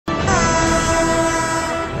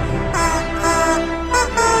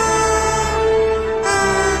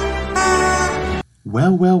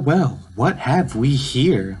Well, well, well, what have we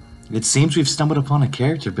here? It seems we've stumbled upon a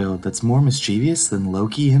character build that's more mischievous than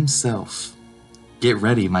Loki himself. Get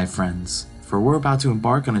ready, my friends, for we're about to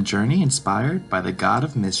embark on a journey inspired by the god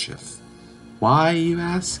of mischief. Why, you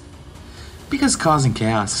ask? Because causing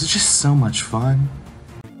chaos is just so much fun.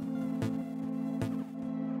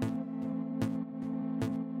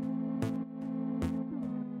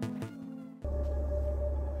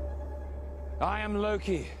 I am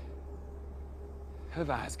Loki of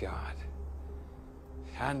Asgard,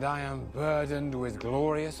 and I am burdened with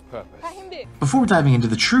glorious purpose. Before diving into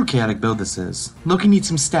the true chaotic build this is, Loki needs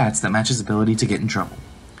some stats that match his ability to get in trouble.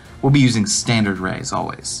 We'll be using standard rays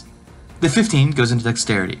always. The 15 goes into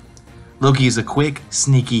dexterity. Loki is a quick,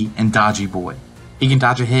 sneaky, and dodgy boy. He can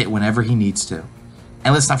dodge a hit whenever he needs to.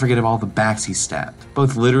 And let's not forget of all the backs he's stabbed,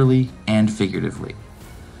 both literally and figuratively.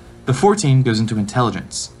 The 14 goes into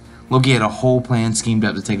intelligence. Loki had a whole plan schemed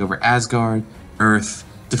up to take over Asgard, Earth,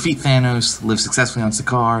 defeat Thanos, live successfully on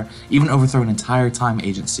Sakaar, even overthrow an entire time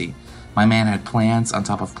agency. My man had plans on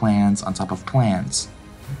top of plans on top of plans.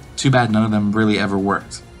 Too bad none of them really ever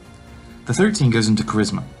worked. The 13 goes into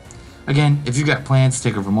charisma. Again, if you've got plans to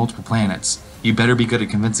take over multiple planets, you better be good at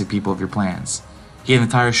convincing people of your plans. He had an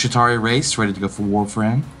entire Shatari race ready to go for war for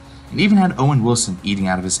him, and even had Owen Wilson eating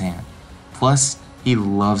out of his hand. Plus, he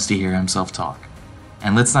loves to hear himself talk.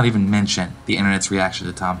 And let's not even mention the internet's reaction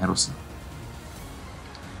to Tom Hiddleston.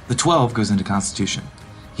 The 12 goes into Constitution.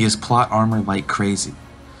 He has plot armor like crazy.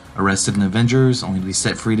 Arrested in Avengers, only to be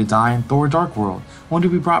set free to die in Thor Dark World, only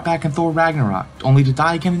to be brought back in Thor Ragnarok, only to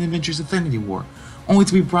die again in Avengers Infinity War, only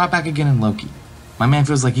to be brought back again in Loki. My man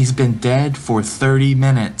feels like he's been dead for 30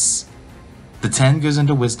 minutes. The 10 goes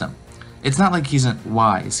into Wisdom. It's not like he's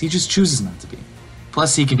wise, he just chooses not to be.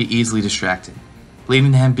 Plus he can be easily distracted,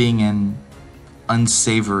 leading to him being in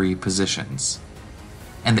unsavory positions.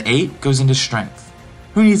 And the 8 goes into Strength.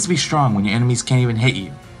 Who needs to be strong when your enemies can't even hit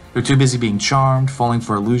you? They're too busy being charmed, falling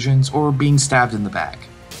for illusions, or being stabbed in the back.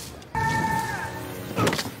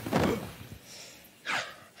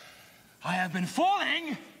 I have been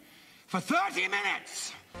falling for 30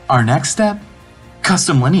 minutes! Our next step?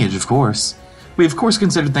 Custom lineage, of course. We of course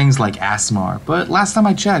considered things like Asmar, but last time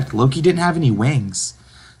I checked, Loki didn't have any wings.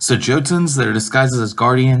 So Jotuns that are disguised as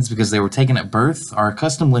guardians because they were taken at birth are a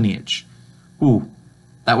custom lineage. Ooh,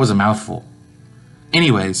 that was a mouthful.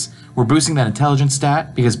 Anyways, we're boosting that intelligence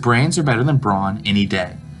stat because brains are better than brawn any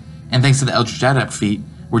day. And thanks to the Eldritch Adept feat,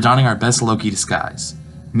 we're donning our best Loki disguise.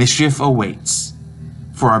 Mischief awaits.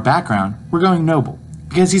 For our background, we're going noble,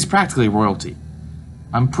 because he's practically royalty.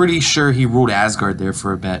 I'm pretty sure he ruled Asgard there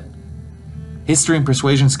for a bit. History and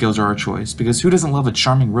persuasion skills are our choice, because who doesn't love a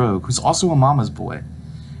charming rogue who's also a mama's boy?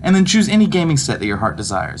 And then choose any gaming set that your heart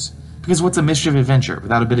desires, because what's a mischief adventure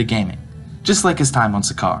without a bit of gaming? Just like his time on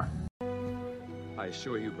Sakaar. I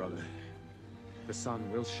assure you, brother, the sun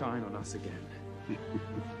will shine on us again.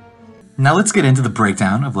 Now let's get into the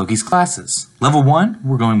breakdown of Loki's classes. Level 1,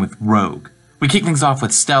 we're going with Rogue. We kick things off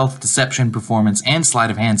with stealth, deception, performance, and sleight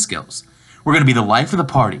of hand skills. We're going to be the life of the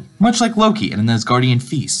party, much like Loki in an Asgardian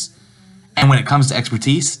feast. And when it comes to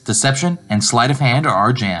expertise, deception, and sleight of hand are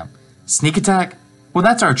our jam. Sneak attack? Well,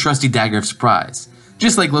 that's our trusty dagger of surprise,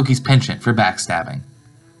 just like Loki's penchant for backstabbing.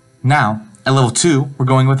 Now, at level 2, we're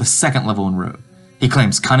going with a second level in Rogue. He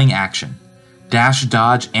claims cunning action. Dash,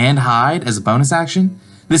 dodge, and hide as a bonus action.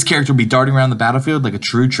 This character will be darting around the battlefield like a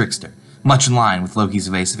true trickster, much in line with Loki's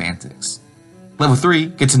evasive antics. Level 3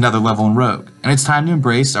 gets another level in Rogue, and it's time to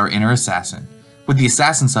embrace our inner assassin. With the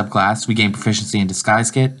Assassin subclass, we gain proficiency in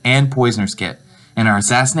Disguise Kit and Poisoner's Kit, and our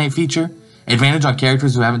Assassinate feature, advantage on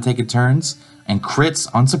characters who haven't taken turns, and crits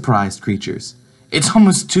on surprised creatures. It's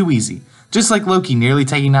almost too easy, just like Loki nearly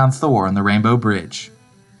taking down Thor on the Rainbow Bridge.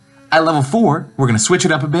 At level 4, we're going to switch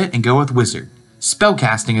it up a bit and go with Wizard.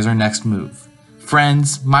 Spellcasting is our next move.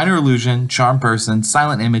 Friends, Minor Illusion, Charm Person,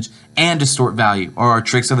 Silent Image, and Distort Value are our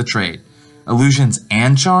tricks of the trade. Illusions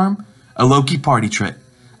and Charm? A Loki party trick,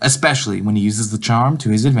 especially when he uses the charm to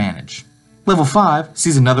his advantage. Level 5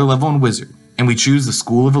 sees another level in Wizard, and we choose the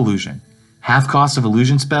School of Illusion. Half cost of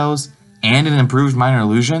illusion spells, and an improved Minor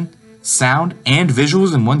Illusion, sound, and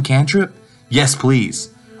visuals in one cantrip? Yes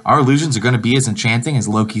please. Our illusions are going to be as enchanting as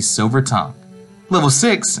Loki's silver tongue. Level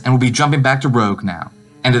 6, and we'll be jumping back to Rogue now.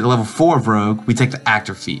 And at level 4 of Rogue, we take the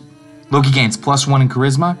Actor feat. Loki gains +1 in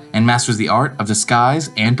Charisma, and masters the art of disguise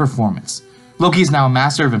and performance. Loki is now a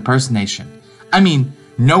master of impersonation. I mean,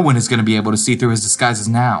 no one is going to be able to see through his disguises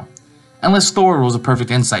now. Unless Thor rolls a perfect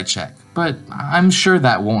insight check, but I'm sure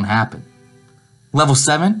that won't happen. Level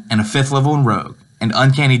 7, and a 5th level in Rogue, and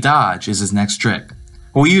Uncanny Dodge is his next trick.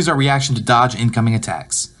 We'll use our reaction to dodge incoming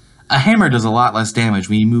attacks. A hammer does a lot less damage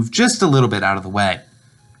when you move just a little bit out of the way.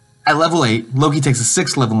 At level 8, Loki takes a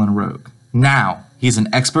 6th level in Rogue. Now, he's an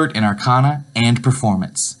expert in Arcana and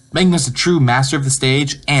Performance, making us a true master of the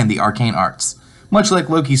stage and the arcane arts, much like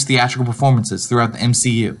Loki's theatrical performances throughout the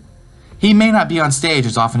MCU. He may not be on stage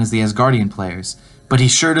as often as the Asgardian players, but he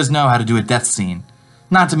sure does know how to do a death scene,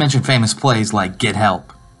 not to mention famous plays like Get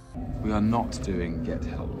Help. We are not doing Get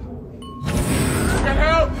Help. Get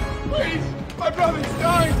help! Please! My brother's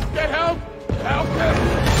dying! Get help! Help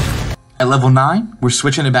him! At level 9, we're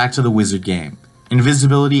switching it back to the wizard game.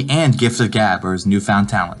 Invisibility and Gift of Gab are his newfound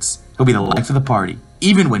talents. He'll be the life of the party,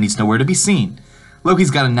 even when he's nowhere to be seen.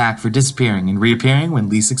 Loki's got a knack for disappearing and reappearing when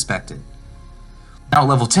least expected. Now at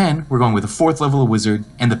level 10, we're going with a 4th level wizard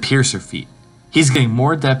and the Piercer feat. He's getting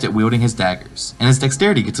more adept at wielding his daggers, and his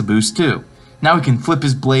dexterity gets a boost too. Now he can flip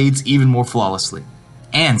his blades even more flawlessly,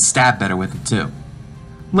 and stab better with it too.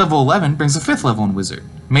 Level 11 brings a 5th level in Wizard,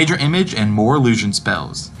 Major Image and more illusion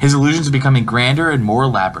spells. His illusions are becoming grander and more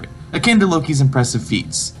elaborate, akin to Loki's impressive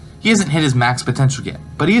feats. He hasn't hit his max potential yet,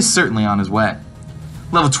 but he is certainly on his way.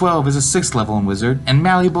 Level 12 is a 6th level in Wizard, and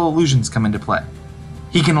malleable illusions come into play.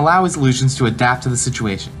 He can allow his illusions to adapt to the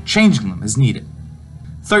situation, changing them as needed.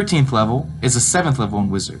 13th level is a 7th level in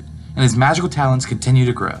Wizard, and his magical talents continue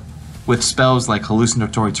to grow. With spells like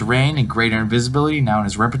hallucinatory terrain and greater invisibility now in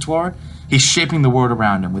his repertoire, he's shaping the world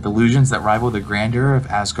around him with illusions that rival the grandeur of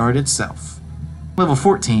Asgard itself. Level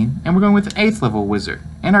 14, and we're going with an 8th level wizard,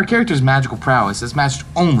 and our character's magical prowess is matched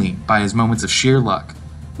only by his moments of sheer luck,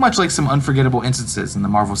 much like some unforgettable instances in the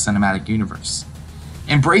Marvel Cinematic Universe.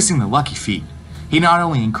 Embracing the lucky feat, he not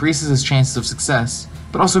only increases his chances of success,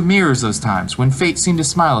 but also mirrors those times when fate seemed to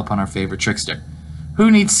smile upon our favorite trickster. Who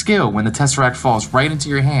needs skill when the Tesseract falls right into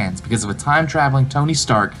your hands because of a time-traveling Tony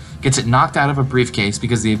Stark gets it knocked out of a briefcase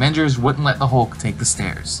because the Avengers wouldn't let the Hulk take the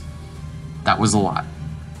stairs? That was a lot.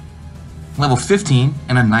 Level 15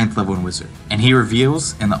 and a 9th level in Wizard, and he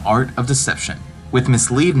reveals in the art of deception. With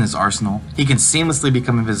Mislead in his arsenal, he can seamlessly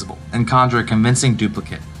become invisible and conjure a convincing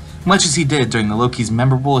duplicate, much as he did during the Loki's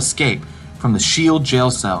memorable escape from the S.H.I.E.L.D. jail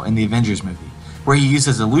cell in the Avengers movie, where he used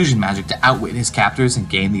his illusion magic to outwit his captors and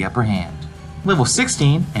gain the upper hand. Level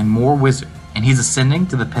 16 and more Wizard, and he's ascending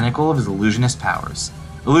to the pinnacle of his illusionist powers.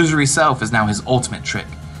 Illusory Self is now his ultimate trick,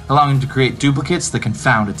 allowing him to create duplicates that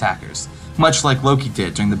confound attackers, much like Loki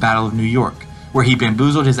did during the Battle of New York, where he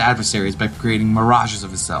bamboozled his adversaries by creating mirages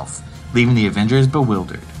of himself, leaving the Avengers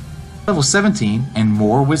bewildered. Level 17 and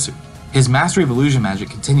more Wizard. His mastery of illusion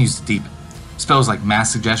magic continues to deepen. Spells like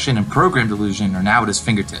Mass Suggestion and Programmed Illusion are now at his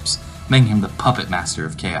fingertips, making him the puppet master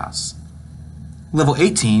of chaos. Level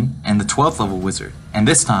 18 and the 12th level wizard, and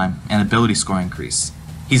this time an ability score increase.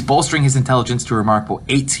 He's bolstering his intelligence to a remarkable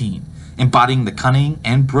 18, embodying the cunning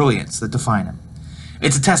and brilliance that define him.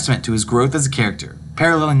 It's a testament to his growth as a character,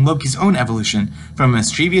 paralleling Loki's own evolution from a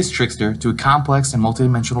mischievous trickster to a complex and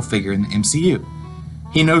multidimensional figure in the MCU.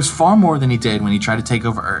 He knows far more than he did when he tried to take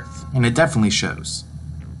over Earth, and it definitely shows.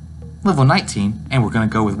 Level 19, and we're going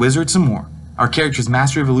to go with Wizard some more. Our character's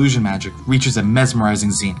mastery of illusion magic reaches a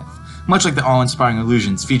mesmerizing zenith, much like the awe-inspiring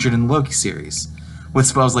illusions featured in the Loki series. With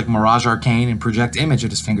spells like Mirage Arcane and Project Image at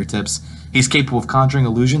his fingertips, he's capable of conjuring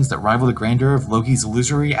illusions that rival the grandeur of Loki's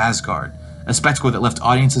illusory Asgard, a spectacle that left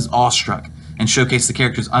audiences awestruck and showcased the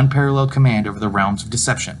character's unparalleled command over the realms of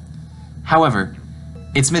deception. However,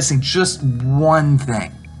 it's missing just one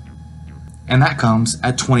thing, and that comes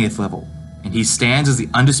at 20th level, and he stands as the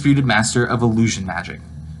undisputed master of illusion magic.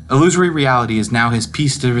 Illusory reality is now his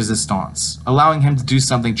piece de resistance, allowing him to do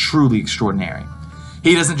something truly extraordinary.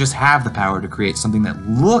 He doesn't just have the power to create something that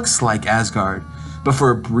looks like Asgard, but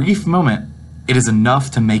for a brief moment, it is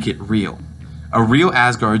enough to make it real. A real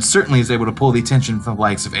Asgard certainly is able to pull the attention from the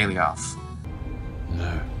likes of Alioth.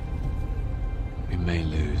 No. We may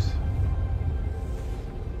lose.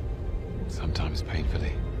 Sometimes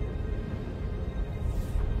painfully.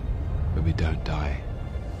 But we don't die.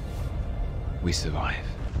 We survive.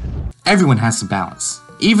 Everyone has some balance.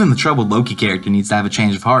 Even the troubled Loki character needs to have a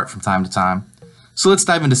change of heart from time to time. So let's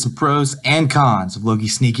dive into some pros and cons of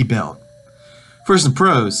Loki's sneaky build. First in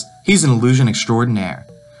pros, he's an illusion extraordinaire.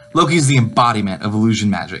 Loki is the embodiment of illusion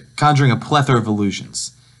magic, conjuring a plethora of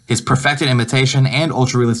illusions. His perfected imitation and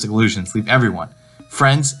ultra-realistic illusions leave everyone,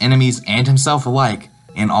 friends, enemies, and himself alike,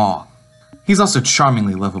 in awe. He's also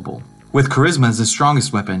charmingly lovable. With charisma as his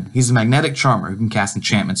strongest weapon, he's a magnetic charmer who can cast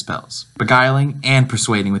enchantment spells, beguiling and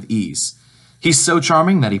persuading with ease. He's so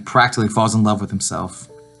charming that he practically falls in love with himself.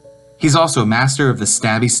 He's also a master of the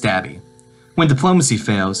stabby. When diplomacy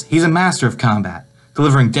fails, he's a master of combat,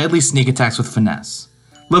 delivering deadly sneak attacks with finesse.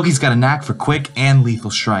 Loki's got a knack for quick and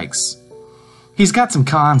lethal strikes. He's got some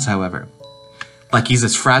cons, however. like he's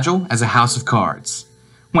as fragile as a house of cards.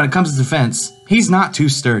 When it comes to defense, he's not too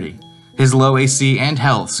sturdy. His low AC and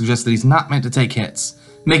health suggest that he's not meant to take hits,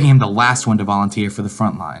 making him the last one to volunteer for the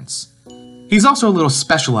front lines. He's also a little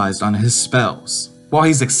specialized on his spells. While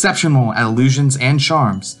he's exceptional at illusions and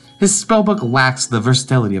charms, his spellbook lacks the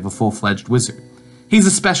versatility of a full-fledged wizard. He's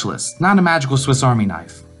a specialist, not a magical Swiss Army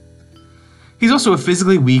knife. He's also a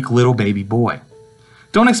physically weak little baby boy.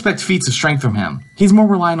 Don't expect feats of strength from him. He's more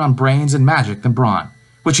reliant on brains and magic than brawn,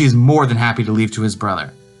 which he is more than happy to leave to his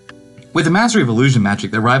brother. With a mastery of illusion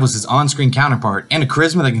magic that rivals his on-screen counterpart and a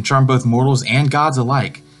charisma that can charm both mortals and gods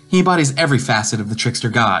alike, he embodies every facet of the trickster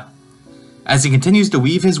god. As he continues to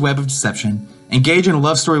weave his web of deception, engage in a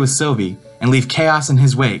love story with Sylvie, and leave chaos in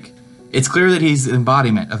his wake, it's clear that he's the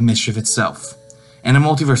embodiment of mischief itself. In a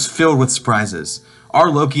multiverse filled with surprises, our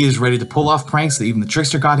Loki is ready to pull off pranks that even the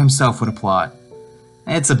trickster god himself would applaud.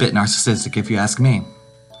 It's a bit narcissistic if you ask me.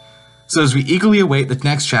 So as we eagerly await the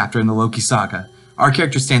next chapter in the Loki saga, our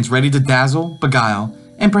character stands ready to dazzle, beguile,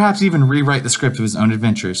 and perhaps even rewrite the script of his own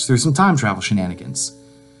adventures through some time travel shenanigans.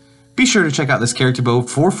 Be sure to check out this character build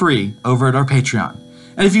for free over at our Patreon.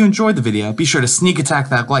 And if you enjoyed the video, be sure to sneak attack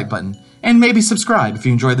that like button, and maybe subscribe if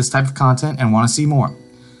you enjoy this type of content and want to see more.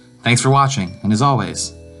 Thanks for watching, and as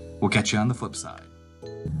always, we'll catch you on the flip side.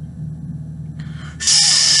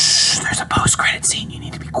 Shh, there's a post-credit scene, you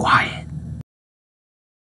need to be quiet.